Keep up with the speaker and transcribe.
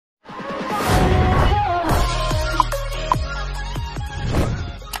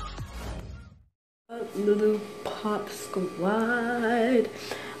little pop squad.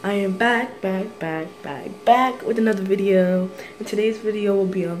 I am back with another video. And today's video will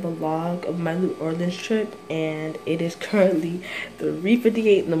be a vlog of my New Orleans trip, and it is currently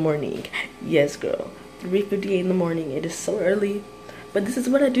 3:58 in the morning. Yes, girl, 3:58 in the morning. It is so early, but this is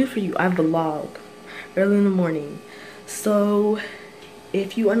what I do for you. I vlog early in the morning. So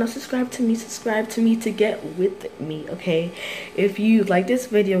if you are not subscribed to me, subscribe to me to get with me, okay? If you like this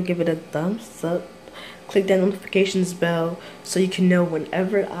video, give it a thumbs up. Click that notifications bell so you can know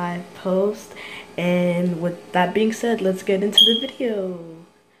whenever I post. And with that being said, let's get into the video.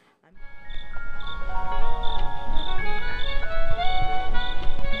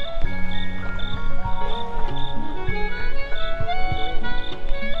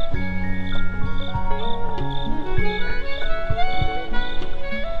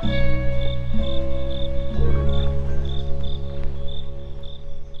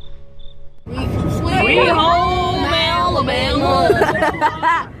 Sweet home Alabama.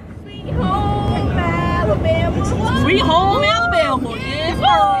 Sweet home Alabama. Yes,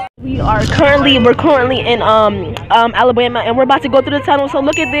 We're currently in Alabama, and we're about to go through the tunnel. So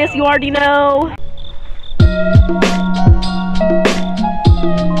look at this, you already know.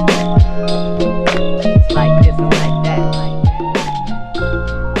 Like this, like that,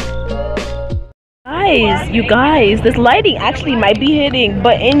 You guys, this lighting actually might be hitting,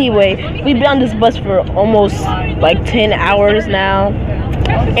 but anyway, we've been on this bus for almost like 10 hours now,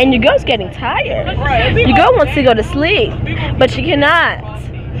 and your girl's getting tired. Your girl wants to go to sleep, but she cannot.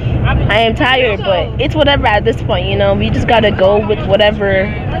 I am tired, but it's whatever at this point, you know. We just gotta go with whatever.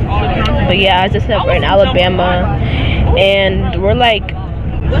 But yeah, as I said, we're in Alabama, and we're like,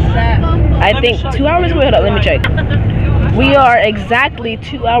 I think 2 hours away. Hold up, let me check. We are exactly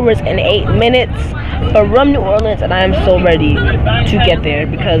 2 hours and 8 minutes from New Orleans, and I am so ready to get there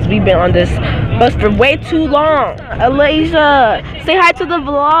because we've been on this bus for way too long. Alasia, say hi to the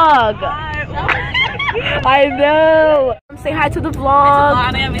vlog. I know. Say hi to the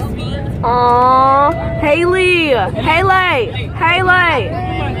vlog. Aww. Haley. Haley. Haley.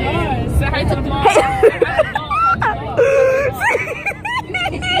 say hi to the vlog.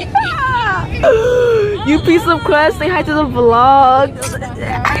 You piece of crust, say hi to the vlog.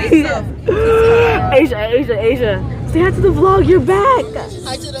 Asia, say hi to the vlog, you're back.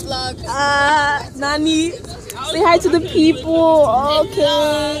 Hi to the vlog. Nani, say hi to the people,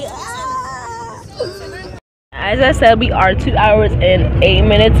 okay. As I said, we are 2 hours and 8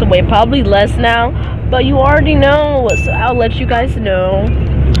 minutes away, probably less now, but you already know, so I'll let you guys know.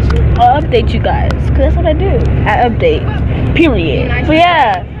 I'll update you guys, because that's what I do. I update, period. But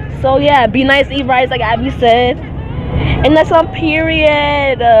yeah. So yeah, be nice, eat rice, like Abby said. And that's on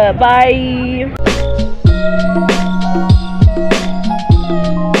period. Bye.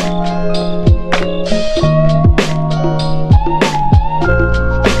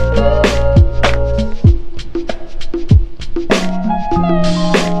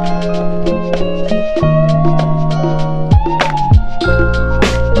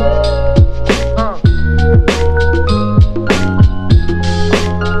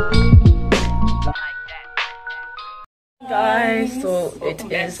 So it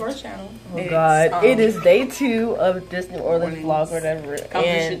is, oh god, it is day 2 of this New Orleans vlog or whatever,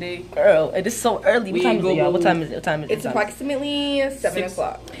 and girl, it is so early. What time is it, y'all? What time is it? It's approximately 7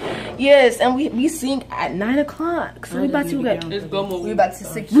 o'clock. Yes, and we sing at 9 o'clock, so we about to get, we about to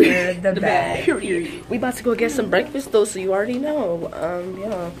secure the bag. Period. We about to go get some breakfast though, so you already know.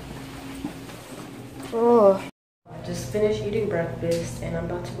 Yeah. Oh, just finished eating breakfast, and I'm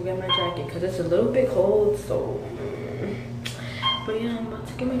about to go get my jacket because it's a little bit cold, so. But yeah, I'm about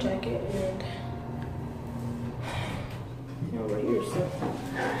to get my jacket and, you know, right here, so.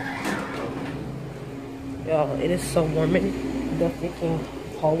 Y'all, it is so warm in the freaking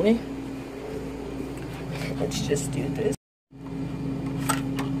hallway. Let's just do this.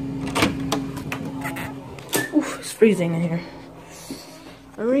 Oof, it's freezing in here.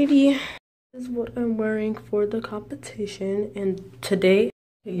 Alrighty. This is what I'm wearing for the competition, and today,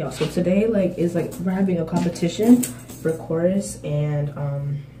 y'all, so today, like, is like, we're having a competition for chorus, and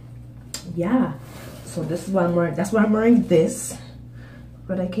yeah, so this is what I'm wearing. That's why I'm wearing this,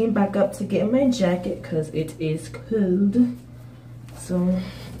 but I came back up to get my jacket because it is cold, so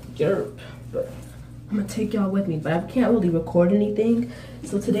yerp. But I'm gonna take y'all with me, but I can't really record anything,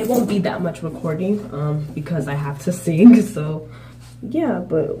 so today won't be that much recording because I have to sing. So yeah,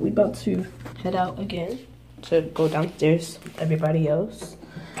 but we about to head out again to go downstairs with everybody else.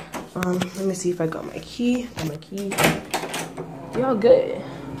 Let me see if I got my key. Got my key. Y'all good.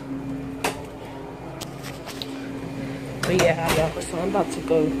 But yeah, y'all, so I'm about to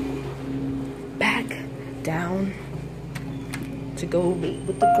go back down to go meet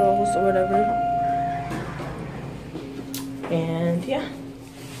with the girls or whatever. And yeah.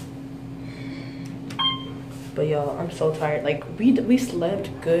 But y'all, I'm so tired. Like we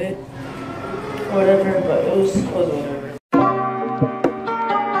slept good or whatever, but it was whatever.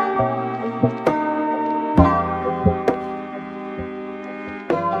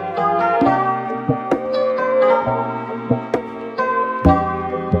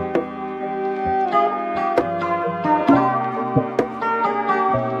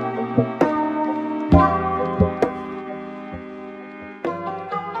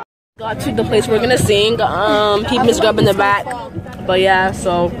 Got to the place we're gonna sing. People's grabbing the back. But yeah,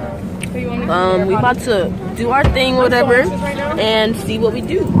 so we about to do our thing, whatever, and see what we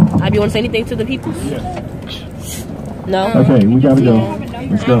do. You want to say anything to the people? No. Okay, we gotta go.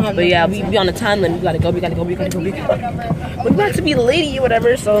 Let's go. But yeah, we on the time limit. We gotta go. We're about to be lady or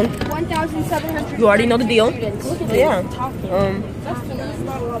whatever. So 1,700. you already know the deal. Yeah.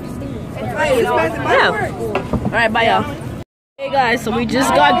 All right, bye y'all. Hey guys, so we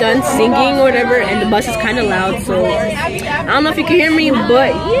just got done singing or whatever, and the bus is kind of loud, so I don't know if you can hear me,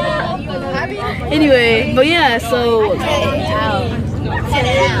 but yeah. Anyway, but yeah, so head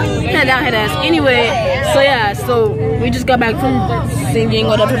ass. Anyway, so yeah, so we just got back from singing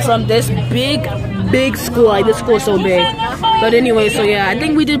whatever from this big school. Like this school is so big. But anyway, so yeah, I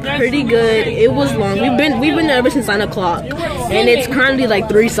think we did pretty good. It was long. We've been there ever since 9 o'clock, and it's currently like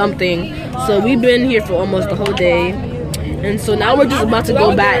 3 something. So we've been here for almost the whole day. And so now we're just about to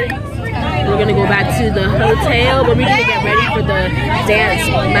go back. We're gonna go back to the hotel where we're gonna get ready for the dance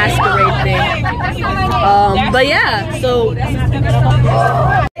masquerade thing. But yeah, so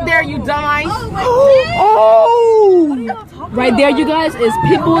there you guys. Oh, right there, you guys, is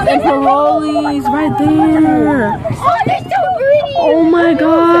Pitbulls and Parolees right there. Oh, they're so pretty. Oh my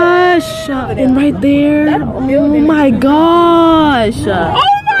gosh, and right there. Oh my gosh.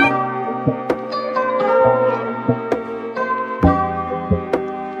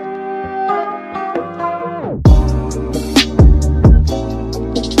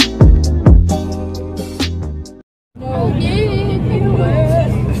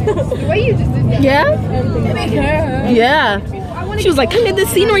 Yeah? Yeah. She was like, come get the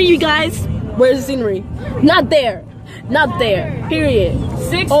scenery, you guys. Where's the scenery? Not there. Not there. Period.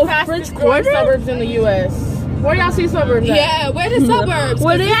 6 fastest growing suburbs in the U.S. Where y'all see suburbs at? Yeah, where the suburbs?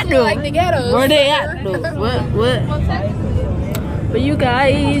 Where they at, though? Like the ghettos. Where they at, though? What? But you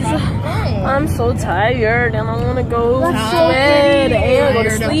guys, I'm so tired and I want to go to bed and go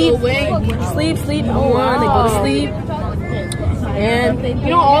to sleep. Sleep. I want to go to sleep. And you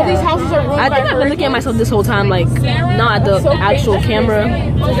know, all these houses are. I think I've been looking at myself this whole time, like not at the actual camera,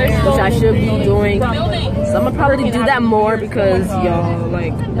 which I should be doing. So I'm gonna probably do that more because y'all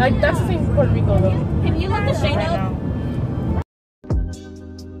like That's the same Puerto Rico though. Can you let the shade out?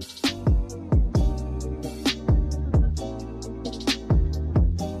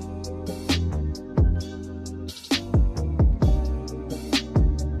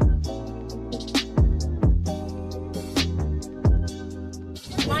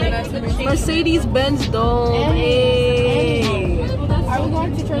 Mercedes-Benz Dome. Hey. Are we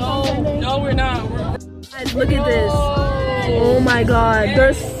going to church on Sunday? No, we're not. Guys, look at this. Oh my god,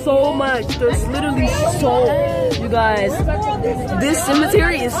 there's so much. There's literally so, you guys, this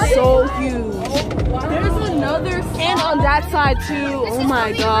cemetery is so huge. There's another, and on that side too. Oh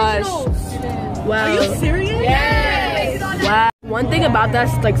my gosh. Wow. Are you serious? Yes. Wow. One thing about that,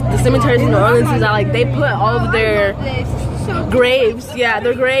 like the cemeteries in New Orleans, is that like they put all of their graves,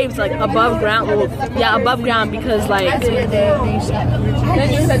 their graves like above ground. Well, above ground because like and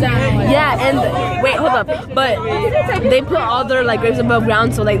wait, hold up. But they put all their like graves above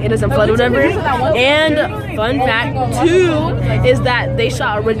ground so like it doesn't flood or whatever. And fun fact too is that they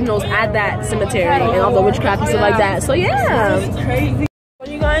shot originals at that cemetery and all the witchcraft and stuff like that. So yeah.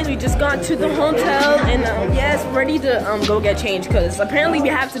 You guys, we just got to the hotel and yes, ready to go get changed because apparently we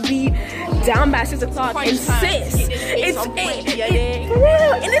have to be down by 6 o'clock. And sis, it's 8 for real,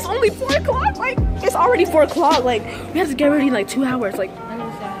 and it's only 4 o'clock. Like it's already 4 o'clock. Like we have to get ready in like 2 hours. Like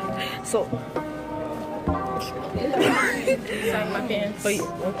so. But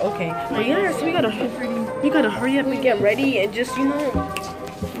okay, but yeah, so we gotta hurry up and get ready and just I'm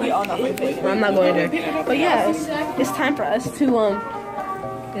not going there. But yeah, it's time for us to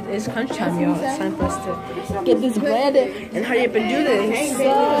it is crunch time, y'all. It's time for us to get this bread and hurry up and do this.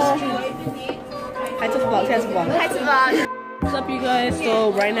 Hi to vlog. What's up, you guys?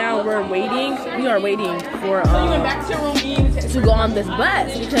 So right now we are waiting for to go on this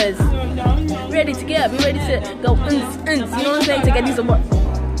bus because we're ready to get up. We're ready to go. You know what I'm saying? To get these awards.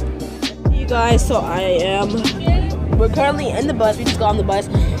 Guys, so we're currently in the bus. We just got on the bus,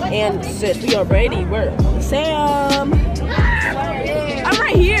 and sis, we are ready. We're Sam. I'm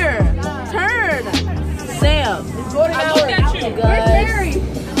right here. Turn, Sam. I looked at you. Guys,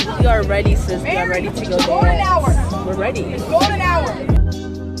 we are ready, sis. We are ready to go dance. We're ready. Golden hour.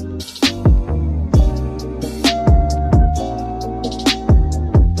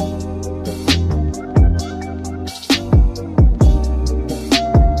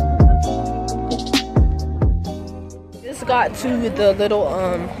 Just got to the little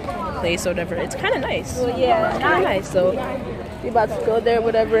place or whatever. It's kind of nice. Well, yeah, kind of nice. So we about to go there,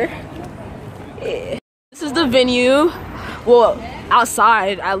 whatever. Yeah. This is the venue. Well,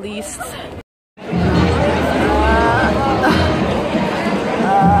 outside at least.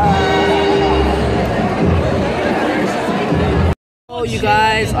 Oh, you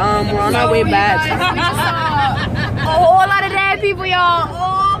guys, we're on our way back. A whole lot of dead people, y'all.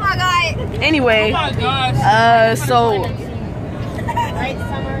 Oh my god. Anyway, Oh my gosh.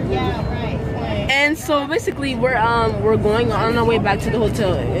 And so basically we're going on our way back to the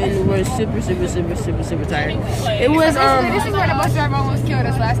hotel, and we're super tired. It was This is where the bus driver almost killed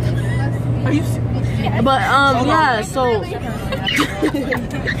us last time. Are you? But yeah, so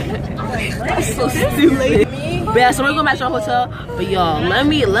that's so stupid. But yeah, so we're going back to our hotel. But y'all, let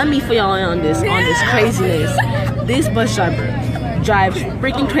me for y'all on this craziness. This bus driver drives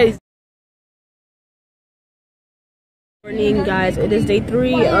freaking crazy. Morning, guys. It is day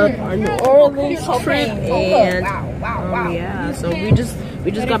 3 of our New Orleans trip, and yeah, so we just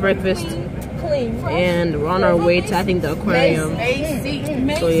got breakfast, and we're on our way to, I think, the aquarium.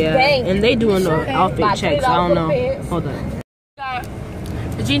 So yeah, and they doing the outfit checks. I don't know. Hold on.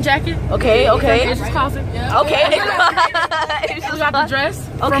 The jean jacket. Okay. It's just closet. Yeah. Okay. We got the dress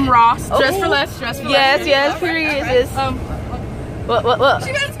from Ross. Dress for less. Dress for less. Yes. Period. What?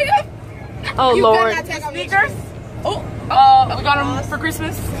 Oh Lord. Sneakers. We got them for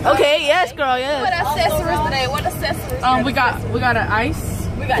Christmas. Okay. Yes, girl. Yes. What accessories today? What accessories? We got an ice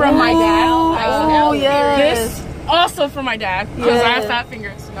from my dad. Oh yes. This also from my dad because I have fat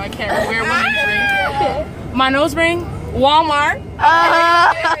fingers. So I can't wear women's ring. My nose ring, Walmart.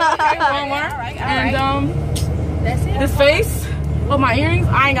 Walmart. And this face. Oh, my earrings.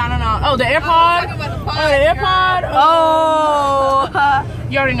 I ain't got none on. Oh, the AirPod. Oh.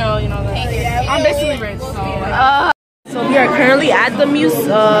 You already know. You know that. I'm basically rich, so. So we are currently at the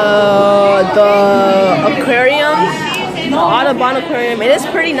aquarium, the Audubon Aquarium. It is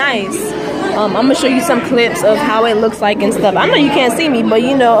pretty nice. I'm gonna show you some clips of how it looks like and stuff. I know you can't see me, but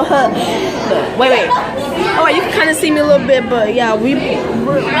you know, wait. Oh, you can kind of see me a little bit, but yeah, we're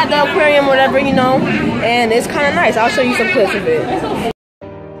at the aquarium, whatever, you know, and it's kind of nice. I'll show you some clips of it.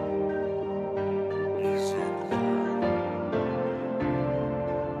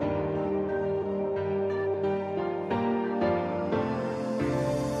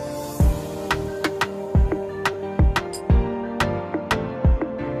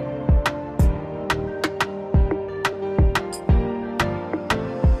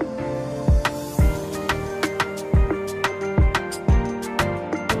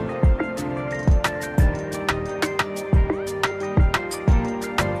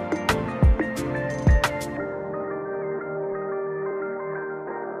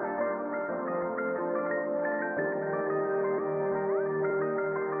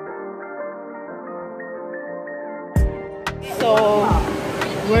 So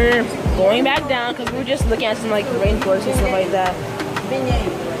we're going back down because we're just looking at some like rainforests and stuff like that.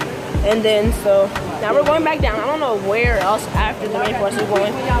 And then so now we're going back down. I don't know where else after the rainforest we're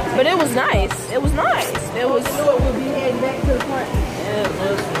going, but it was nice. It was nice. It was. We'll be heading back to the park. It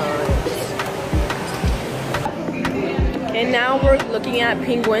was nice. And now we're looking at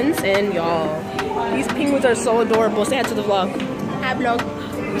penguins, and y'all, these penguins are so adorable. Say hi to the vlog. Hi vlog.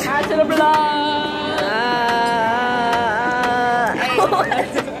 Hi to the vlog.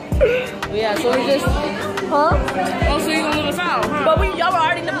 Yeah, so we just, Oh, so you gonna leave us out, huh? But y'all were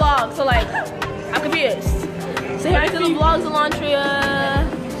already in the vlog, so like, I'm confused. Say hi to the vlogs, Elantria.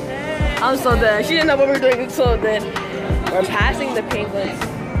 I'm so dead. She didn't know what we were doing, so then we're passing the penguins.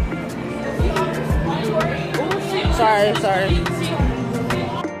 Sorry.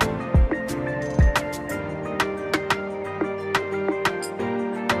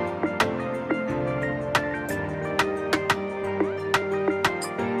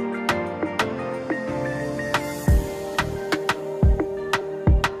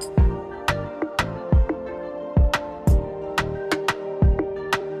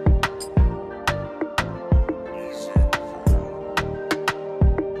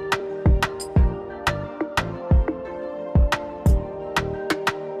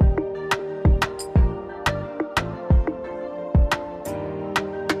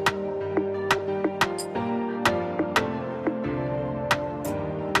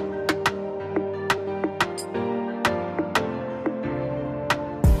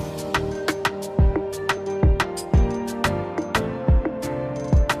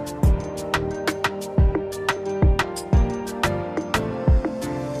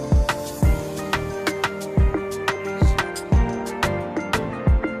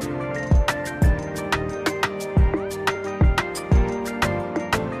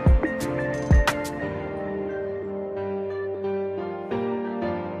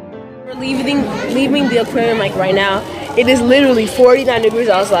 We're leaving the aquarium like right now. It is literally 49 degrees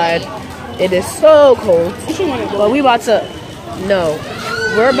outside. It is so cold. But we're about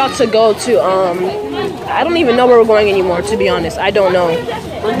to go to I don't even know where we're going anymore, to be honest. I don't know.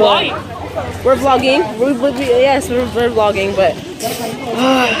 We're vlogging. We're vlogging. Yes, we're vlogging, but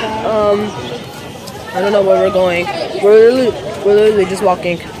I don't know where we're going. We're literally just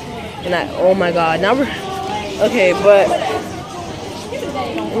walking. And oh my god. Now we're okay, but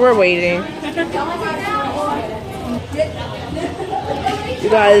we're waiting. You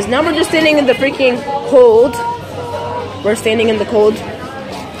guys, now we're just standing in the freaking cold. We're standing in the cold,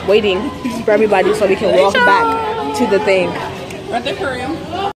 waiting for everybody so we can walk back to the thing. At the aquarium.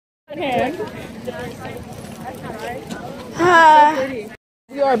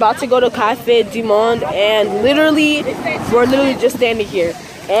 We are about to go to Cafe du Monde, and we're literally just standing here.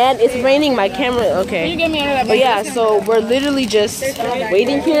 And it's raining. My camera, okay. Can you get me out of that? But yeah, so we're literally just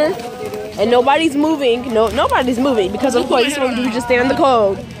waiting here, and nobody's moving. Nobody's moving because of course we just stand in the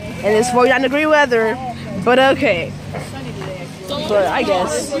cold, and it's 49-degree weather. But okay. But I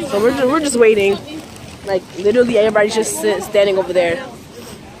guess so. We're just waiting. Like literally, everybody's just standing over there.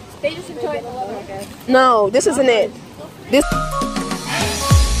 They just enjoy the weather, I guess. No, this isn't it. This.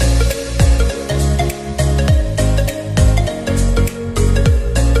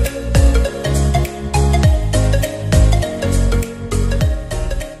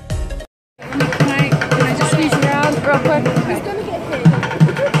 Can I just squeeze around real quick? Who's gonna get hit?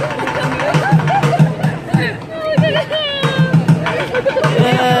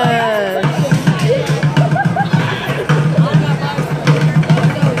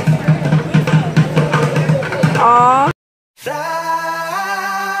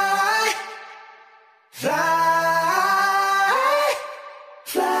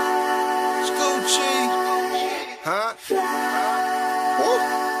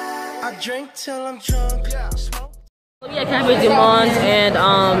 I drink till I'm drunk. We at Cafe du Monde, and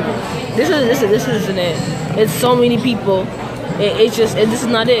this isn't it. It's so many people. This is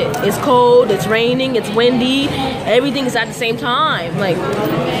not it. It's cold. It's raining. It's windy. Everything is at the same time. Like,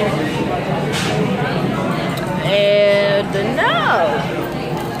 and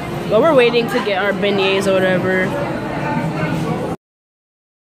no. But we're waiting to get our beignets or whatever.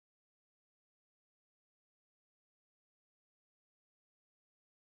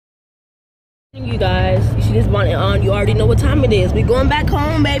 You guys, you see this bonnet on, you already know what time it is. We going back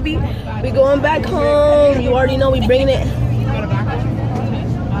home, baby. We going back home. You already know we bringing it.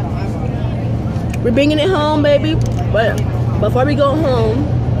 We're bringing it home, baby. But before we go home,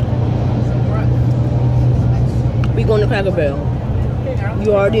 we going to Cracker Barrel.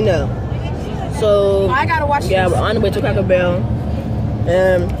 You already know. So I gotta watch yeah, this. we're on the way to Cracker Barrel.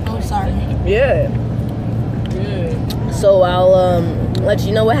 Oh, sorry. Yeah. So I'll let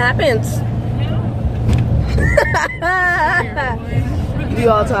you know what happens. We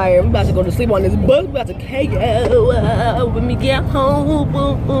all tired. We about to go to sleep on this bus. We about to KO when we get home.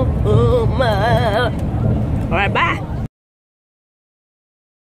 Alright, bye.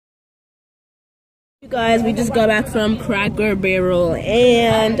 You guys, we just got back from Cracker Barrel,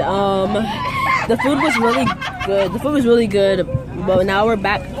 and the food was really good. The food was really good. But now we're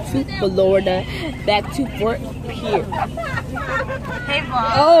back to Florida, back to Fort Pierce. Hey,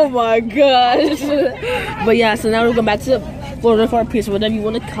 Bob. Oh my gosh. But yeah, so now we're going back to Florida, Fort Pierce, whatever you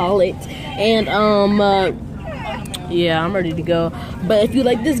want to call it. And yeah, I'm ready to go. But if you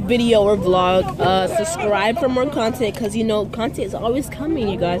like this video or vlog, subscribe for more content, because you know content is always coming,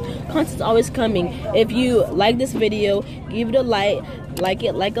 you guys. Content is always coming. If you like this video, give it a like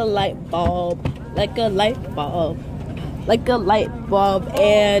it like a light bulb, like a light bulb,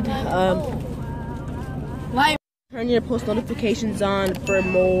 and turn your post notifications on for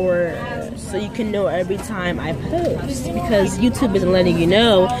more, so you can know every time I post, because YouTube isn't letting you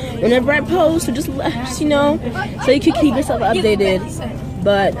know whenever I post. So just you know, so you can keep yourself updated.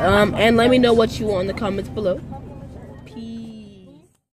 But and let me know what you want in the comments below.